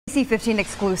ABC 15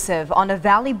 exclusive on a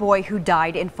Valley boy who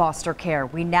died in foster care.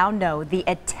 We now know the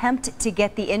attempt to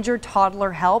get the injured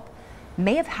toddler help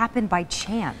may have happened by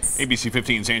chance. ABC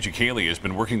 15's Angie Cayley has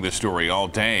been working this story all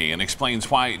day and explains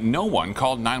why no one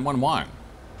called 911.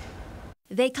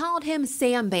 They called him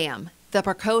Sam Bam. The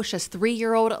precocious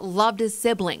 3-year-old loved his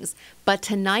siblings, but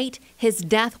tonight his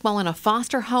death while in a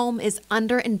foster home is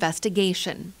under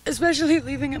investigation. Especially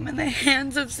leaving him in the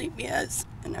hands of CPS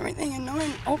and everything, and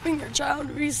hoping your child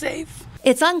to be safe.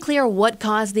 It's unclear what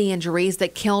caused the injuries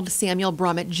that killed Samuel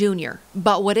Brummett Jr.,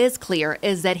 but what is clear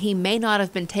is that he may not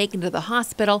have been taken to the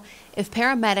hospital if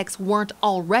paramedics weren't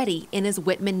already in his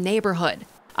Whitman neighborhood.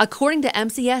 According to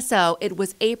MCSO, it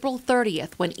was April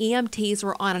 30th when EMTs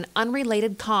were on an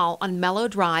unrelated call on Mellow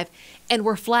Drive and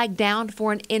were flagged down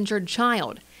for an injured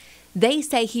child. They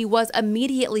say he was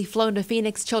immediately flown to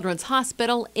Phoenix Children's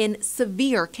Hospital in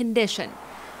severe condition.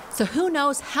 So who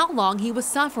knows how long he was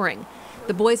suffering?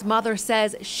 The boy's mother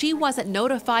says she wasn't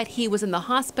notified he was in the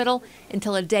hospital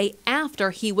until a day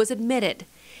after he was admitted.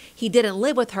 He didn't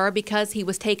live with her because he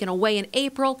was taken away in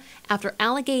April after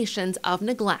allegations of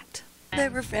neglect. They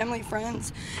were family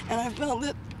friends, and I felt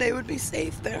that they would be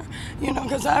safe there,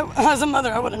 because as a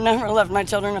mother, I would have never left my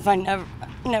children if I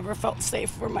never felt safe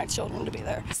for my children to be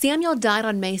there. Samuel died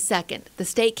on May 2nd. The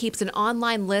state keeps an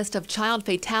online list of child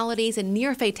fatalities and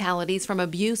near fatalities from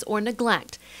abuse or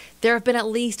neglect. There have been at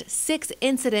least 6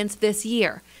 incidents this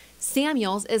year.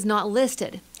 Samuel's is not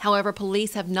listed. However,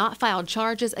 police have not filed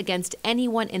charges against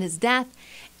anyone in his death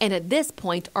and at this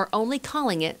point are only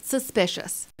calling it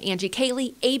suspicious. Angie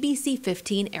Cayley, ABC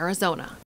 15, Arizona.